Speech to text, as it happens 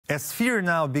As fear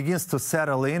now begins to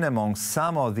settle in among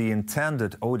some of the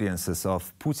intended audiences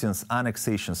of Putin's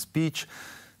annexation speech,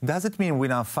 does it mean we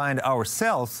now find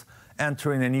ourselves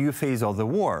entering a new phase of the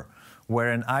war,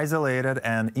 where an isolated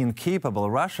and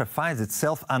incapable Russia finds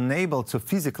itself unable to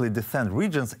physically defend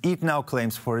regions it now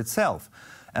claims for itself,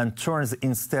 and turns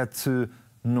instead to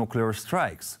nuclear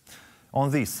strikes? On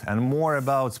this and more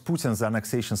about Putin's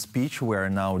annexation speech, we are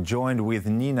now joined with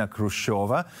Nina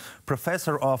Khruscheva,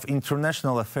 professor of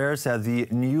international affairs at the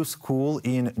New School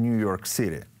in New York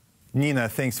City. Nina,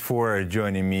 thanks for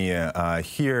joining me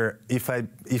here. If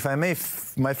I may,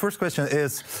 my first question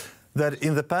is that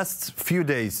in the past few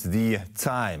days, the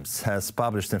Times has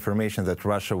published information that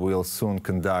Russia will soon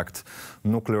conduct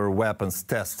nuclear weapons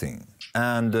testing.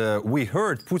 And we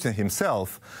heard Putin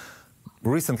himself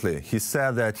recently. He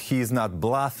said that he is not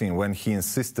bluffing when he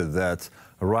insisted that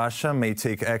Russia may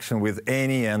take action with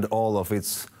any and all of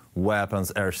its weapons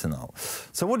arsenal.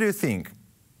 So what do you think?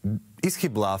 Is he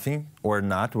bluffing or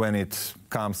not when it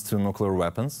comes to nuclear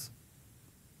weapons?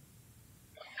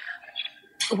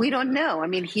 We don't know. I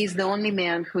mean, he's the only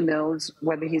man who knows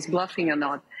whether he's bluffing or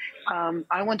not.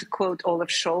 I want to quote Olaf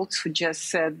Scholz, who just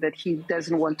said that he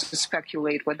doesn't want to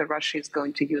speculate whether Russia is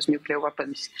going to use nuclear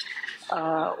weapons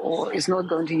or is not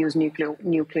going to use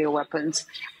nuclear weapons.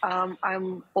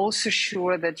 I'm also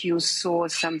sure that you saw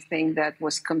something that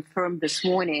was confirmed this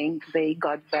morning. They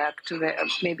got back to their,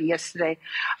 maybe yesterday,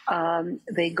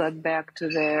 they got back to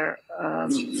their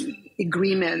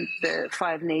agreement, the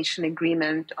five-nation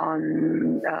agreement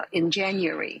on in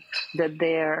January, that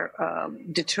they're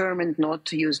determined not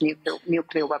to use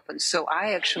nuclear weapons. So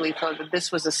I actually thought that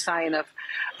this was a sign of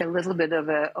a little bit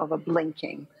of a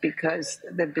blinking, because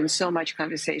there'd been so much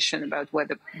conversation about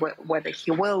whether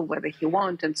he will, whether he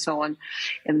won't, and so on,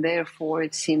 and therefore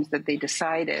it seems that they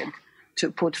decided to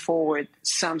put forward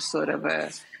some sort of a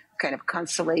kind of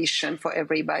consolation for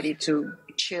everybody to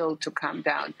chill, to calm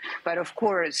down. But of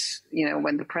course, you know,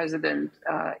 when the president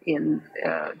in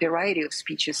a variety of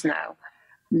speeches now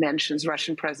mentions,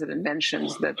 Russian president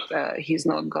mentions that he's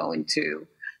not going to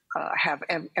have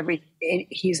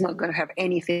he's not going to have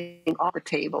anything off the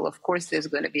table. Of course, there's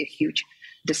going to be a huge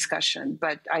discussion,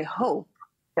 but I hope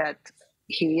that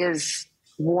he is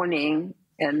warning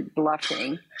and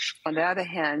bluffing. On the other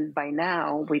hand, by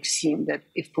now, we've seen that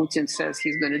if Putin says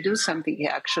he's going to do something, he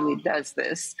actually does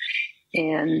this.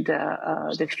 And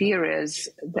the fear is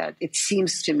that it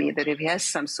seems to me that if he has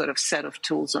some sort of set of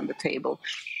tools on the table,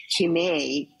 he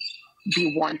may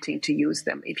be wanting to use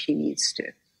them if he needs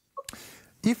to.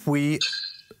 If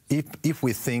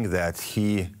we think that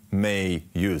he may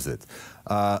use it,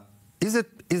 is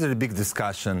it a big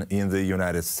discussion in the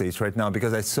United States right now?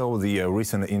 Because I saw the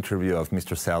recent interview of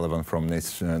Mr. Sullivan from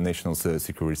National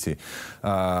Security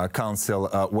Council,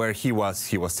 where he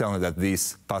was telling that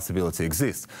this possibility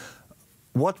exists.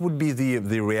 What would be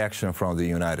the reaction from the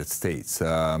United States?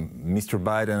 Mr.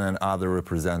 Biden and other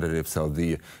representatives of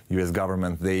the U.S.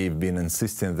 government, they've been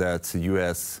insisting that the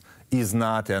U.S. is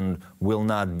not and will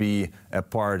not be a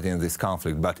part in this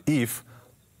conflict. But if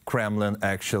Kremlin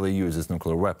actually uses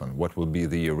nuclear weapon, what will be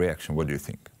the reaction? What do you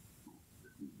think?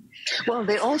 Well,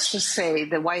 they also say,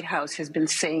 the White House has been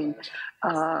saying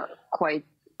quite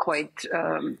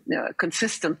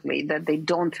consistently that they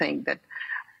don't think that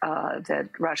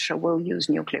Russia will use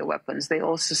nuclear weapons. They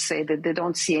also say that they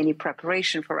don't see any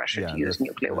preparation for Russia to use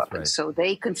nuclear weapons. Right. So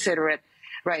they consider it,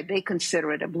 they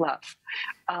consider it a bluff.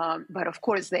 But of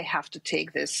course, they have to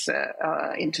take this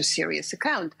into serious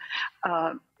account.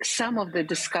 Some of the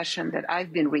discussion that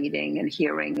I've been reading and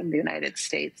hearing in the United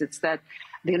States, it's that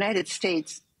the United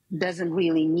States doesn't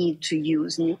really need to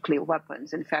use nuclear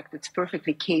weapons. In fact, it's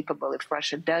perfectly capable, if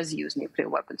Russia does use nuclear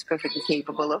weapons, perfectly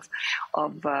capable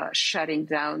of shutting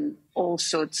down all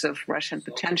sorts of Russian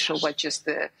potential, what just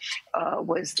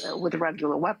with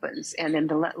regular weapons. And in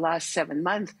the last 7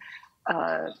 months,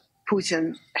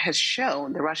 Putin has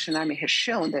shown, the Russian army has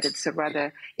shown that it's a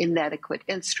rather inadequate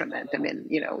instrument. I mean,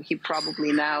 you know, he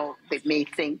probably now, they may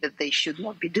think that they should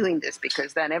not be doing this,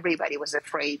 because then everybody was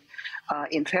afraid.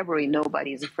 In February,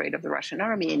 nobody is afraid of the Russian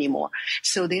army anymore.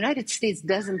 So the United States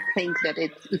doesn't think that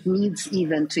it needs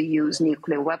even to use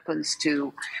nuclear weapons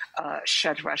to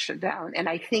shut Russia down. And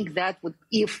I think that would,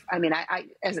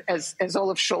 as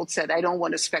Olaf Scholz said, I don't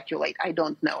want to speculate. I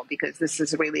don't know, because this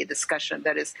is really a discussion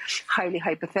that is highly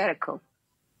hypothetical.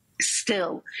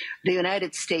 Still, the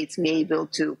United States may be able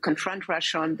to confront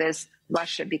Russia on this.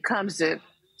 Russia becomes a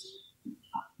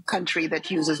country that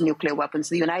uses nuclear weapons.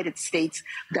 The United States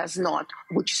does not,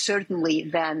 which certainly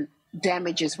then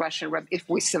damages Russian, if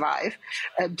we survive,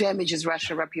 damages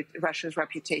Russia's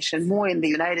reputation more. In the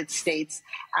United States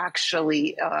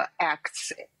actually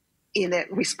acts in a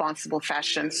responsible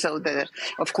fashion. So,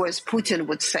 of course, Putin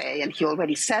would say, and he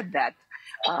already said that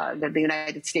the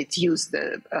United States used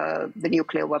the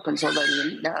nuclear weapons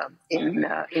already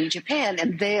in Japan,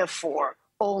 and therefore,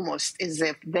 almost as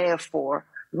if therefore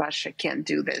Russia can't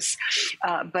do this.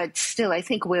 But still, I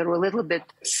think we're a little bit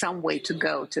some way to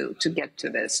go to get to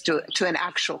this, to an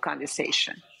actual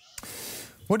conversation.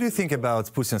 What do you think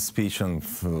about Putin's speech on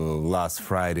last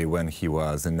Friday when he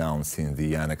was announcing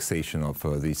the annexation of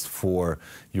these 4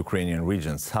 Ukrainian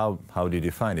regions? How did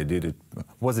you find it?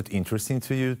 Was it interesting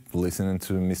to you listening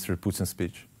to Mr. Putin's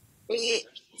speech?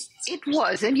 It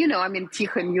was, and I mean,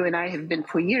 Tikhon, you and I have been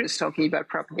for years talking about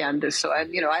propaganda, so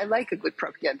I like a good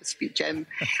propaganda speech.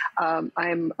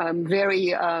 I'm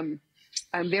very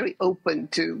open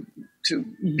to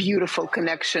beautiful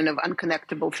connection of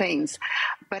unconnectable things.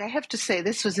 But I have to say,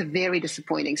 this was a very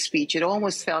disappointing speech. It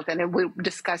almost felt, and we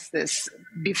discussed this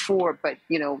before, but,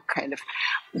 kind of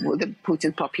the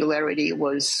Putin popularity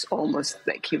was almost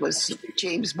like he was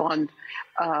James Bond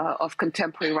of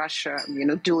contemporary Russia,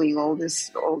 doing all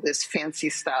this fancy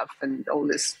stuff and all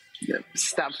this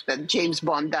stuff that James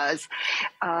Bond does.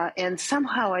 And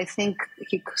somehow I think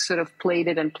he sort of played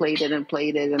it and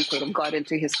sort of got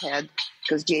into his head,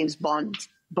 because James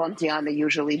Bondiana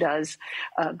usually does,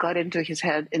 got into his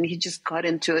head, and he just got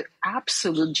into an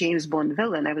absolute James Bond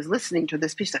villain. I was listening to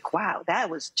this piece like, wow, that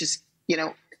was just,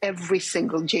 every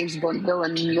single James Bond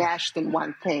villain mashed in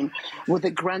one thing, with the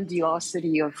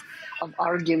grandiosity of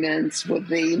arguments, with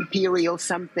the imperial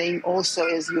something. Also,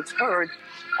 as you've heard,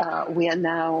 we are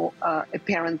now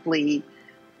apparently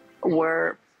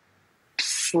were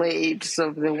slaves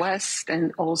of the West,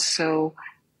 and also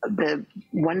the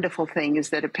wonderful thing is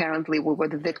that apparently we were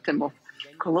the victim of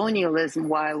colonialism,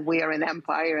 while we are an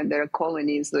empire and there are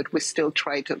colonies that we still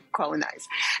try to colonize.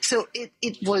 So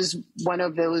it was one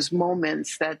of those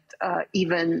moments that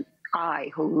even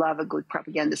I, who love a good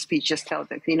propaganda speech, just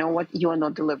felt like, you know what, you are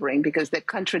not delivering, because the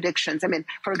contradictions. I mean,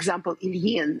 for example,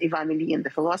 Ivan Ilyin, the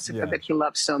philosopher that he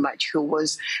loved so much, who,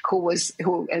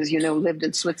 as you know, lived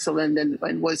in Switzerland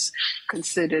and was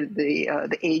considered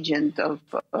the agent of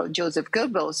Joseph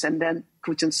Goebbels, and then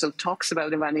Putin so talks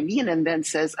about Ivan Ilyin and then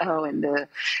says, oh, and the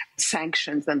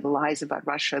sanctions and the lies about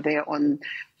Russia, they're on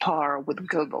par with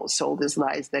Goebbels, all these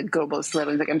lies that Goebbels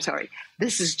lived. Like, I'm sorry,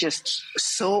 this is just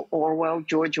so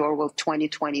George Orwell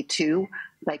 2022,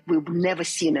 like we've never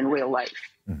seen in real life.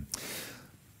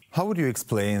 How would you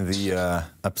explain the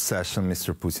obsession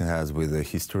Mr. Putin has with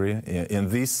history? In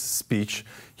this speech,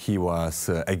 he was,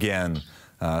 again,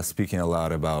 speaking a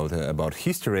lot about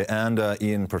history, and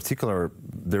in particular,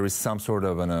 there is some sort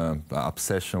of an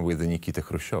obsession with Nikita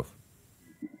Khrushchev.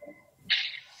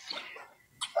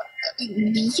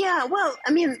 Yeah, well,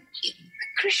 I mean,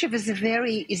 Khrushchev is a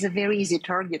very easy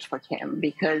target for him,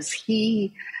 because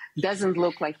he doesn't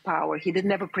look like power. He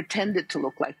never pretended to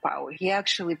look like power. He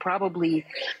actually probably,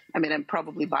 I mean, I'm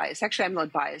probably biased. Actually, I'm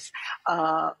not biased.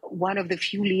 One of the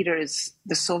few leaders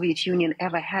the Soviet Union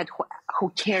ever had who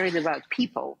cared about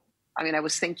people. I mean, I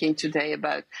was thinking today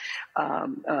about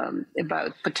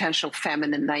potential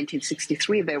famine in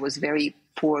 1963. There was very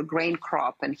poor grain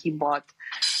crop, and he bought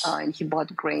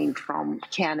grain from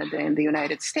Canada and the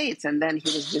United States, and then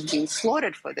he was just being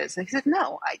slaughtered for this. And he said,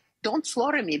 "No, don't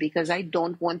slaughter me, because I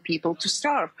don't want people to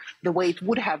starve the way it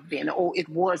would have been, or it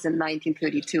was in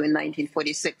 1932 and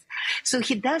 1946." So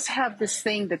he does have this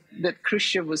thing that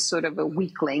Khrushchev was sort of a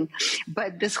weakling.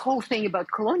 But this whole thing about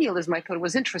colonialism, I thought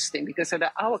was interesting, because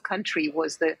our country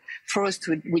was the first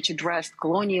which addressed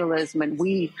colonialism, and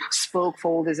we spoke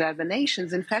for all these other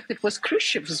nations. In fact, it was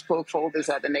Khrushchev who spoke for all these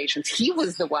other nations. He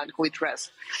was the one who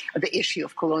addressed the issue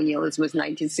of colonialism in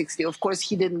 1960. Of course,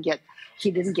 he didn't get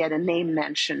a name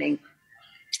mentioning.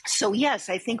 So yes,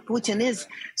 I think Putin is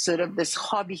sort of this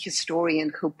hobby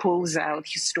historian who pulls out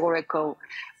historical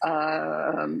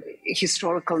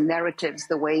narratives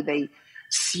the way they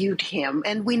suit him.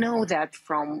 And we know that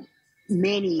from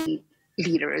many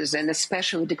leaders, and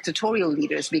especially dictatorial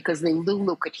leaders, because they do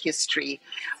look at history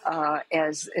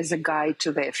as a guide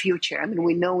to their future. I mean,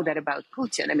 we know that about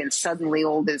Putin. I mean, suddenly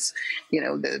all this,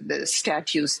 the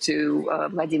statues to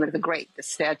Vladimir the Great, the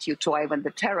statue to Ivan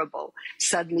the Terrible,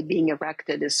 suddenly being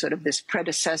erected as sort of this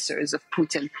predecessors of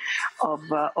Putin, of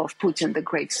Putin the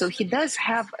Great. So he does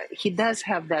have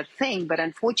that thing, but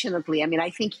unfortunately, I mean, I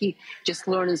think he just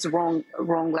learns wrong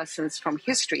lessons from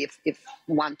history, if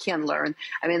one can learn.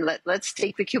 I mean, let's let's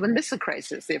take the Cuban Missile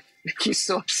Crisis, if he's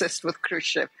so obsessed with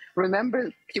Khrushchev.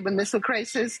 Remember, Cuban Missile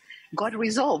Crisis got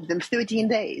resolved in 13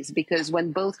 days because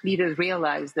when both leaders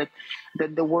realized that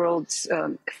the world's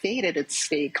fate at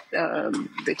stake,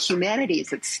 the humanity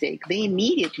is at stake, they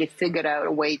immediately figured out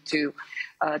a way to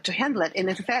handle it. And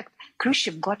in fact,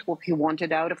 Khrushchev got what he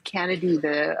wanted out of Kennedy,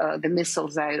 the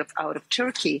missiles out of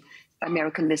Turkey,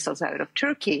 American missiles out of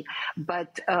Turkey,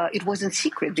 but it wasn't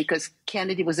secret because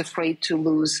Kennedy was afraid to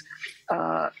lose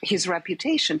his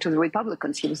reputation to the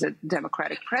Republicans. He was a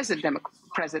Democrat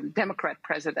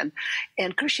president,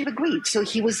 and Khrushchev agreed. So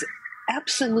he was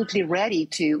absolutely ready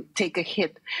to take a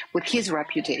hit with his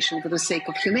reputation for the sake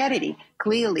of humanity.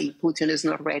 Clearly, Putin is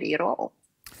not ready at all.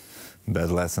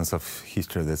 Bad lessons of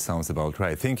history, that sounds about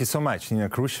right. Thank you so much, Nina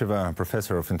Khruscheva,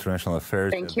 Professor of International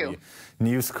Affairs at the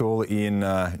New School in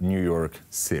New York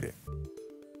City.